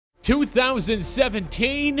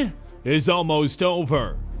2017 is almost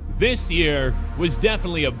over. This year was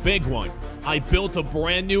definitely a big one. I built a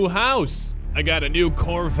brand new house. I got a new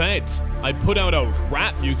Corvette. I put out a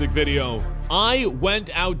rap music video. I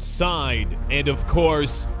went outside. And of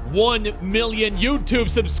course, 1 million YouTube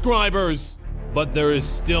subscribers. But there is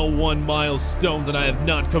still one milestone that I have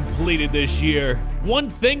not completed this year.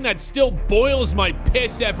 One thing that still boils my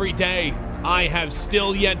piss every day. I have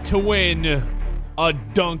still yet to win a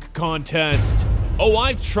dunk contest. Oh,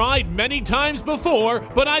 I've tried many times before,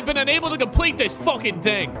 but I've been unable to complete this fucking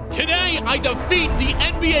thing. Today, I defeat the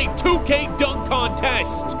NBA 2K dunk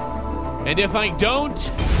contest. And if I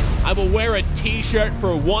don't, I will wear a t-shirt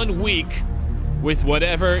for 1 week with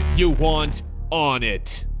whatever you want on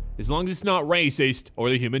it. As long as it's not racist or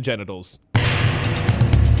the human genitals.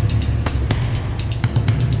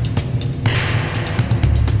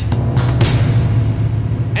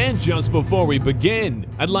 And just before we begin,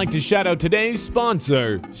 I'd like to shout out today's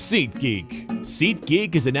sponsor, SeatGeek.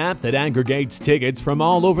 SeatGeek is an app that aggregates tickets from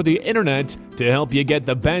all over the internet to help you get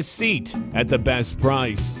the best seat at the best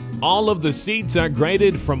price. All of the seats are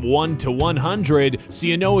graded from 1 to 100, so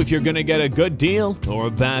you know if you're gonna get a good deal or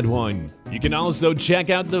a bad one. You can also check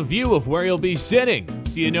out the view of where you'll be sitting,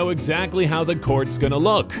 so you know exactly how the court's gonna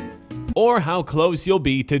look, or how close you'll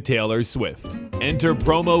be to Taylor Swift. Enter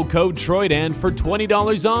promo code Troydan for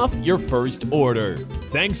 $20 off your first order.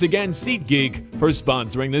 Thanks again, SeatGeek, for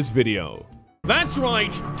sponsoring this video. That's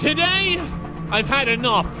right, today, I've had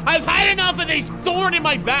enough. I've had enough of this thorn in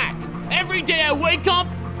my back. Every day I wake up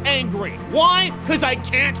angry. Why? Because I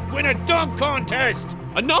can't win a dunk contest.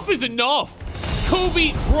 Enough is enough.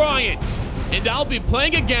 Kobe Bryant. And I'll be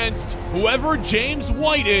playing against whoever James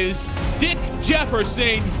White is, Dick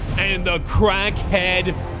Jefferson, and the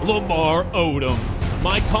crackhead Lamar Odom.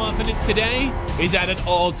 My confidence today is at an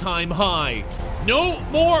all-time high. No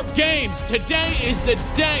more games. Today is the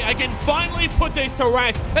day I can finally put this to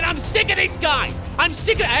rest. And I'm sick of this guy. I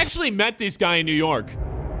actually met this guy in New York.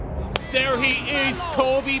 There he is,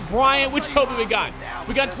 Kobe Bryant. Which Kobe we got?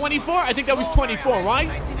 We got 24? I think that was 24, right?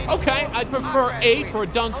 Okay, I'd prefer 8 for a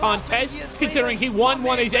dunk contest, considering he won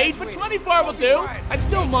one is 8, but 24 will do. I'd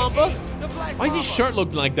still Mamba. Why does his shirt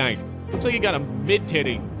look like that? Looks like he got a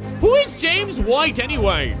mid-titty. Who is James White,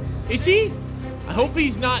 anyway? Is he? I hope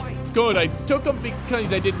he's not good. I took him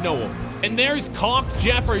because I didn't know him. And there's Cock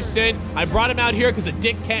Jefferson. I brought him out here because a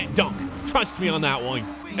dick can't dunk. Trust me on that one.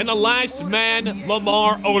 And the last man,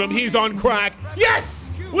 Lamar Odom, he's on crack. Yes!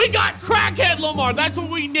 We got crackhead Lamar, that's what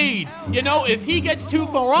we need. You know, if he gets too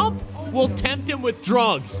far up, we'll tempt him with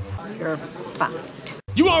drugs. You're fucked.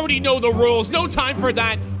 You already know the rules, no time for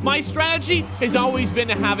that. My strategy has always been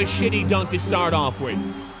to have a shitty dunk to start off with.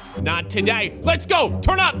 Not today. Let's go,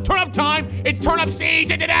 turn up time. It's turn up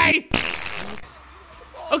season today.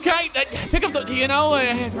 Okay, pick up the, you know,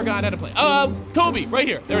 I forgot how to play. Kobe, right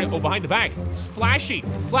here. There it is. Oh, behind the back. It's flashy.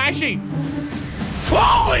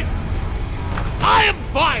 Holy! I am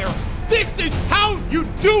fire! This is how you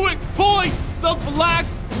do it, boys! The black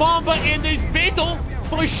mamba in this bizzle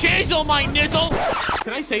for shizzle my nizzle.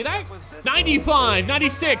 Can I say that? 95,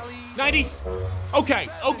 96, 90. Okay.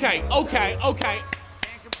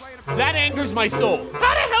 That angers my soul.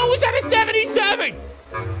 How the hell was that a 77?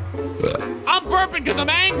 I'm burping because I'm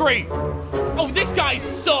angry. Oh, this guy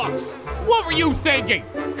sucks. What were you thinking?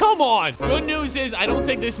 Come on. Good news is I don't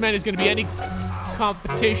think this man is going to be any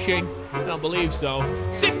competition. I don't believe so.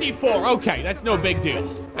 64. Okay, that's no big deal.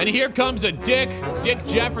 And here comes a Dick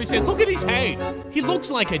Jefferson. Look at his head. He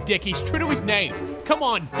looks like a dick. He's true to his name. Come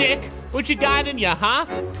on, Dick. What you got in ya, huh?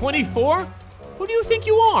 24? Who do you think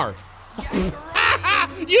you are?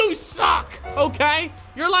 You suck, okay?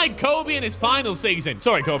 You're like Kobe in his final season.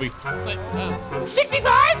 Sorry, Kobe. 65?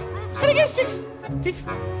 How did I get 6?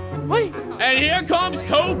 Wait. And here comes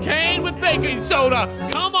cocaine with baking soda.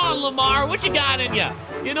 Come on, Lamar. What you got in ya?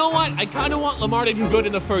 You know what? I kind of want Lamar to do good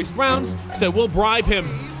in the first rounds, because I will bribe him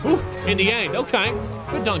in the end. Okay.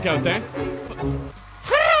 Good dunk out there.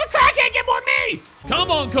 Crackhead get more than me!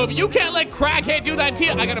 Come on, Kobe. You can't let crackhead do that to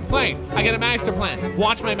you. I got a plan. I got a master plan.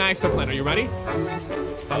 Watch my master plan. Are you ready?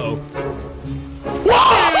 Uh-oh.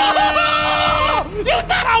 Whoa! You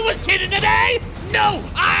thought I was kidding today? No,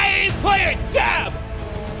 I ain't playing. Dab!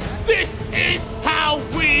 This is how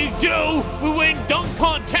we do. We win dunk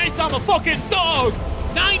contest. I'm a fucking dog.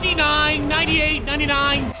 99, 98,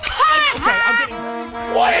 99. Okay, I'm getting...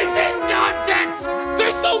 What is this nonsense?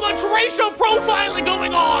 There's so much racial profiling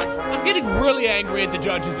going on. I'm getting really angry at the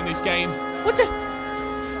judges in this game. What the...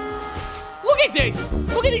 Look at this.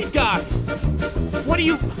 Look at these guys. What are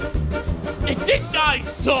you... This guy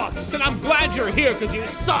sucks, and I'm glad you're here because you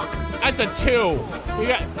suck. That's a 2. You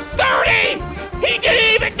got 30! He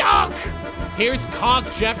didn't even dunk! Here's Cock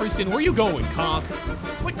Jefferson. Where you going, Cock?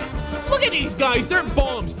 What? Look at these guys. They're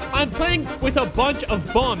bums. I'm playing with a bunch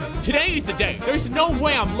of bums. Today is the day. There's no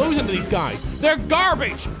way I'm losing to these guys. They're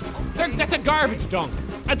garbage. That's a garbage dunk.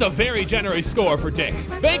 That's a very generous score for Dick.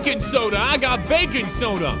 Bacon soda. I got bacon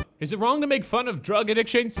soda. Is it wrong to make fun of drug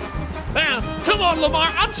addictions? Come on,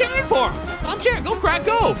 Lamar. I'm cheering for him. I'm cheering. Go, Crack.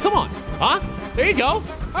 Go. Come on. Huh? There you go.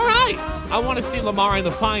 All right. I want to see Lamar in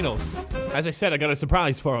the finals. As I said, I got a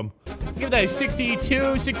surprise for him. Give that a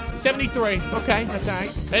 62, 73. Okay, that's all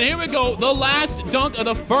right. And here we go. The last dunk of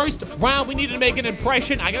the first round. We need to make an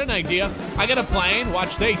impression. I got an idea. I got a plan.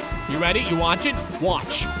 Watch this. You ready? You watching?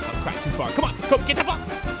 Watch. Oh, crap, too far. Come on. Go, get the ball.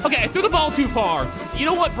 Okay, I threw the ball too far. You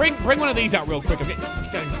know what? Bring one of these out real quick. I'm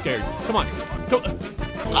getting scared. Come on. Go.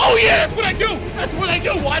 Oh, yeah, that's what I do. That's what I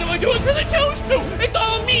do. Why do I do it? Because I chose to. It's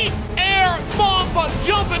all me. Air Mamba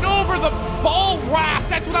jumping over the ball rack.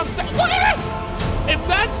 That's what I'm saying. Look at it. If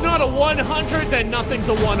that's not a 100, then nothing's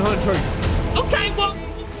a 100. Okay, well,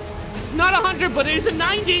 it's not 100, but it is a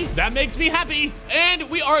 90. That makes me happy. And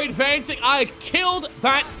we are advancing. I killed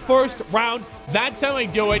that first round. That's how I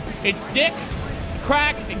do it. It's Dick,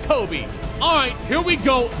 Crack, and Kobe. All right, here we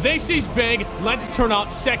go. This is big. Let's turn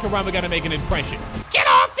up. Second round, we got to make an impression. Get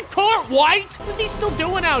off the court, White. What's he still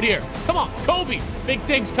doing out here? Come on, Kobe. Big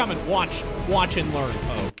things coming. Watch and learn.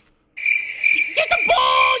 Oh. Get the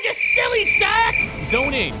ball, you silly sack!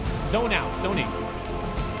 Zone in. Zone out. Zone in.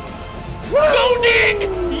 Zoned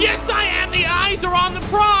in! Yes, I am. The eyes are on the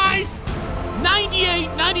prize.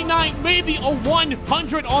 98, 99, maybe a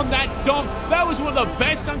 100 on that dunk. That was one of the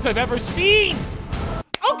best dunks I've ever seen.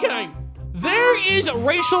 Okay. There is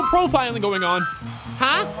racial profiling going on.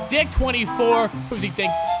 Huh? Dick 24. Who does he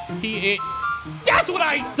think he is? That's what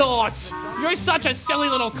I thought. You're such a silly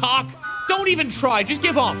little cock. Don't even try. Just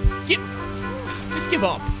give up. Just give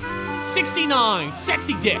up. 69,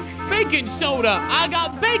 sexy Dick. Bacon soda. I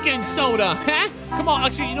got bacon soda. Huh? Come on.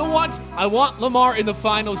 Actually, you know what? I want Lamar in the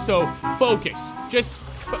finals, so focus.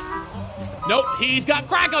 Nope, he's got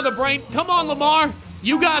crack on the brain. Come on, Lamar.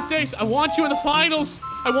 You got this. I want you in the finals.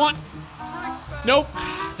 Nope.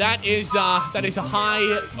 That is a high.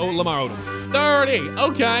 Oh, Lamar Odom. 30.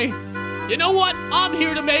 Okay. You know what? I'm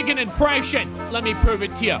here to make an impression. Let me prove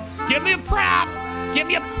it to you. Give me a prop. Give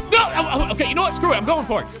me a... No! Okay, you know what? Screw it. I'm going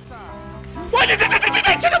for it. What is that?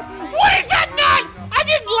 What is that not? I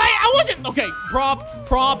didn't lay... I wasn't... Okay,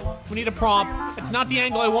 prop. We need a prop. It's not the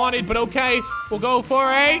angle I wanted, but okay. We'll go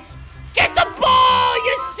for it. Get the ball,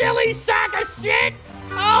 you silly sack of shit!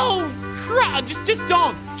 Oh, crap. Just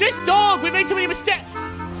dunk. Just dunk. We made too many mistakes.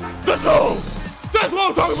 Let's go! That's what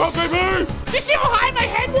I'm talking about, baby! Did you see how high my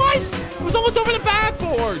head was? It was almost over the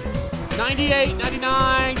backboard. 98,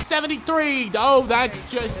 99, 73. Oh,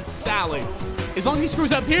 that's just salad. As long as he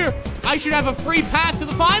screws up here, I should have a free path to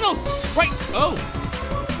the finals. Right. Oh,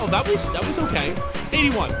 that was okay.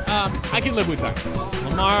 81. I can live with that.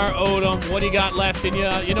 Lamar Odom, what do you got left in you?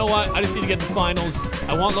 You know what? I just need to get the finals.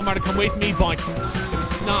 I want Lamar to come with me, but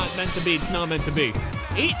it's not meant to be. It's not meant to be.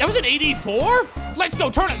 That was an 84? Let's go.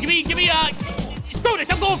 Turn it. Give me, screw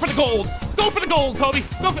this. I'm going for the gold. Go for the gold, Kobe.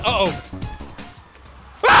 Go for, uh-oh.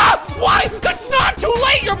 Ah! Why? That's not too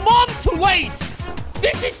late. Your mom's too late.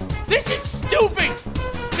 This is stupid.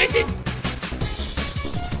 This is...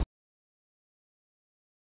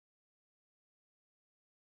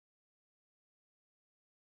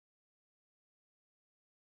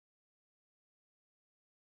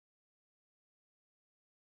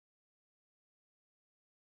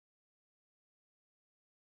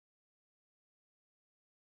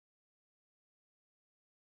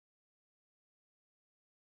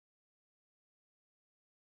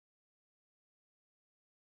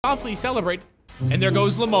 Awfully celebrate, and there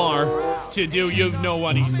goes Lamar to do you know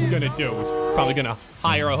what he's gonna do. He's probably gonna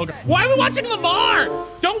hire a hooker. Why are we watching Lamar?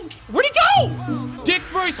 Where'd he go? Dick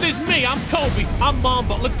versus me. I'm Kobe. I'm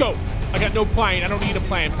Mamba. Let's go. I got no plan. I don't need a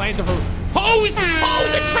plan. Plans are for pose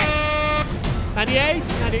and tricks. 98,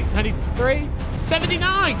 90, 93,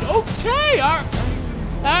 79. Okay. All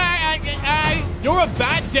right. You're a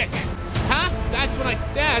bad dick, huh? That's what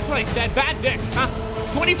I said. Bad dick, huh?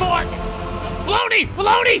 24.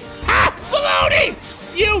 Baloney! Ha! Baloney!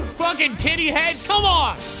 You fucking titty head! Come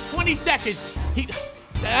on! 20 seconds.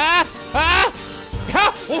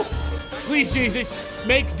 Oh. Please, Jesus,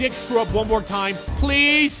 make Dick screw up one more time.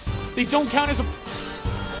 Please. These don't count as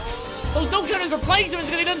those don't count as replacements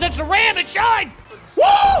because he doesn't touch the ram. It should!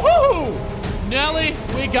 Woohoo! Nelly,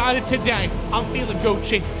 we got it today. I'm feeling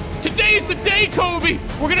Gucci. Today's the day, Kobe!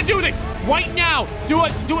 We're gonna do this right now. Do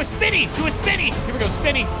a spinny. Here we go,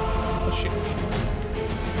 spinny. Oh, shit.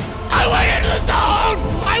 I went into the zone!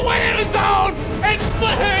 I went into the zone! And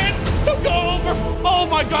my hand took over! Oh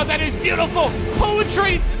my god, that is beautiful!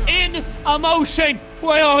 Poetry in emotion!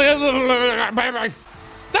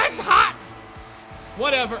 That's hot!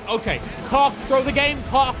 Whatever, okay. Cock, throw the game,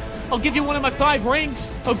 cock. I'll give you one of my 5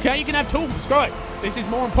 rings. Okay, you can have 2. Screw it. This is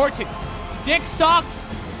more important. Dick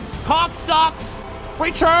sucks. Cock sucks.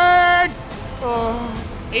 Return!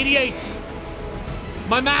 88.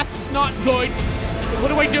 My math's not good. What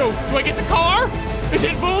do I do? Do I get the car? Is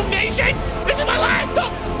it Boom Nation? This is my last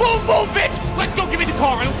stop. Boom, boom, bitch. Let's go. Give me the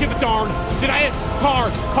car. I don't give a darn. Did I have car?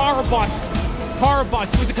 Car or bust? Car or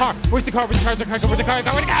bust? Where's the car? Where's the car? Where's the car? Where's the car? Where's the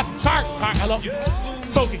car? Where's the car? Car. Car. I love.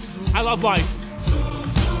 Focus. I love life.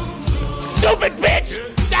 Stupid bitch!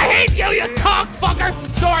 I hate you, you cockfucker!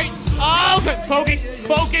 Sorry. Oh, okay. Focus.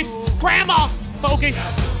 Focus. Grandma. Focus.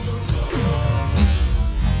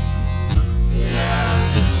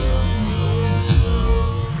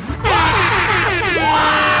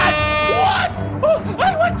 What?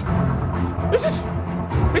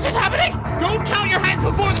 Is this happening? Don't count your hands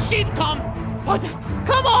before the sheep come. What?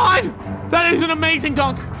 Come on! That is an amazing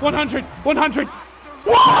dunk. 100. 100.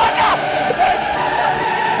 What?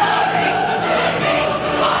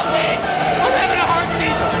 I'm having a heart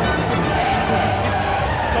seizure. Just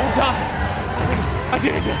don't die. I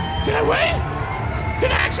did it. Did I win? Did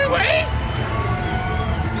I actually win?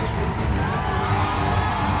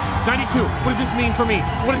 92. What does this mean for me?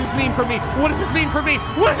 What does this mean for me? What does this mean for me?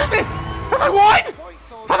 What does this mean? Have I won?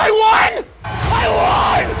 Have I won? I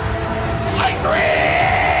won! I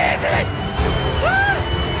dreamed it!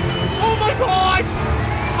 Oh my god!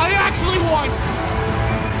 I actually won!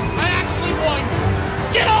 I actually won!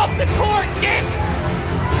 Get off the court, Dick!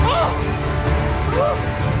 Oh.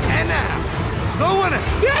 And now, the winner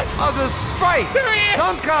of the Sprite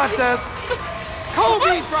Dunk Contest,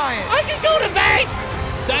 Kobe Bryant. I can go to bed!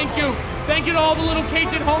 Thank you. Thank you to all the little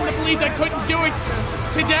kids at home that believed I couldn't do it.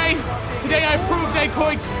 Today I proved I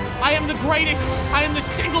could. I am the greatest. I am the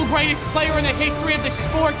single greatest player in the history of the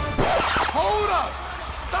sport. Hold up.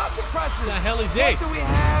 Stop the presses. The hell is this? What do we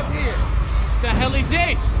have here? The hell is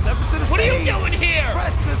this? Step into the What are you stage. doing here?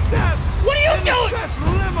 Press to death. What are you doing? Stretch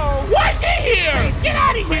limo. Why is he here? Get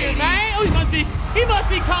out of here, man. Oh, he must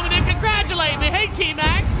be coming in congratulating me. Hey,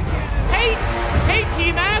 T-Mac. Hey,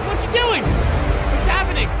 T-Mac, what you doing? What's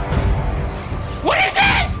happening? What is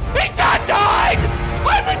this? He's not done!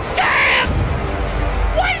 I've been scammed!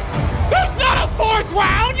 What is... There's not a 4th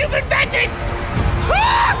round! You've invented...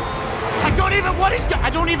 Ah! I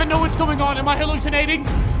don't even know what's going on. Am I hallucinating?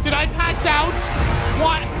 Did I pass out?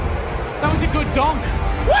 What? That was a good dunk.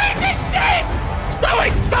 What is this shit? Screw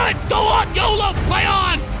it! Screw it! Go on! YOLO! Play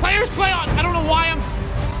on! Players play on! I don't know why I'm...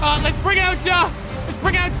 let's bring out those!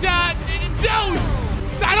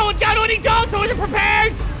 I don't got any dunks! I wasn't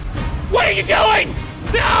prepared! What are you doing?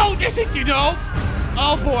 No! This is, you know...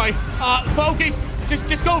 Oh boy. Focus.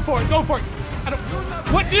 Just go for it. Go for it. I don't...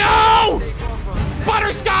 What? No!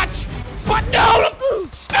 Butterscotch! But no!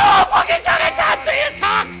 Stop fucking trying to touch his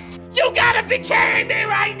cock! You gotta be kidding me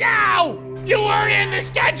right now! You weren't in the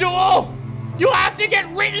schedule! You have to get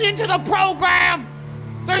written into the program!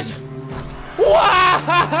 There's...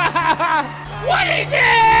 What is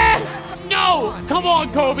it? No! Come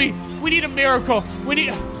on, Kobe! We need a miracle. We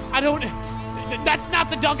need... I don't... That's not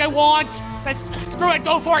the dunk I want! That's... Screw it,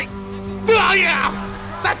 go for it! Oh yeah!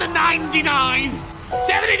 That's a 99!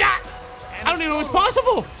 79! I don't even know what's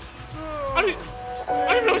possible! I don't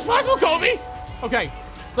even know what's possible, Kobe! Okay.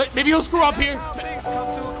 Maybe he'll screw up here.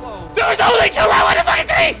 There's only 2 rounds of fucking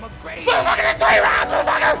 3! Motherfucker, there's 3 rounds,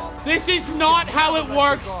 motherfucker! This is not how it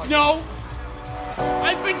works, no.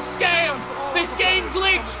 I've been scammed. This game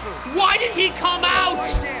glitched. Why did he come out?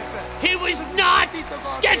 He was not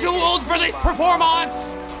scheduled for this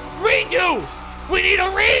performance. Redo! We need a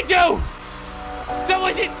redo! That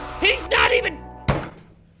wasn't... He's not even...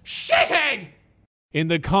 Shithead! In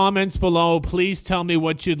the comments below, please tell me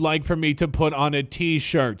what you'd like for me to put on a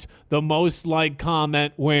t-shirt. The most liked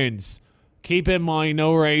comment wins. Keep in mind,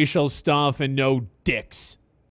 no racial stuff and no dicks.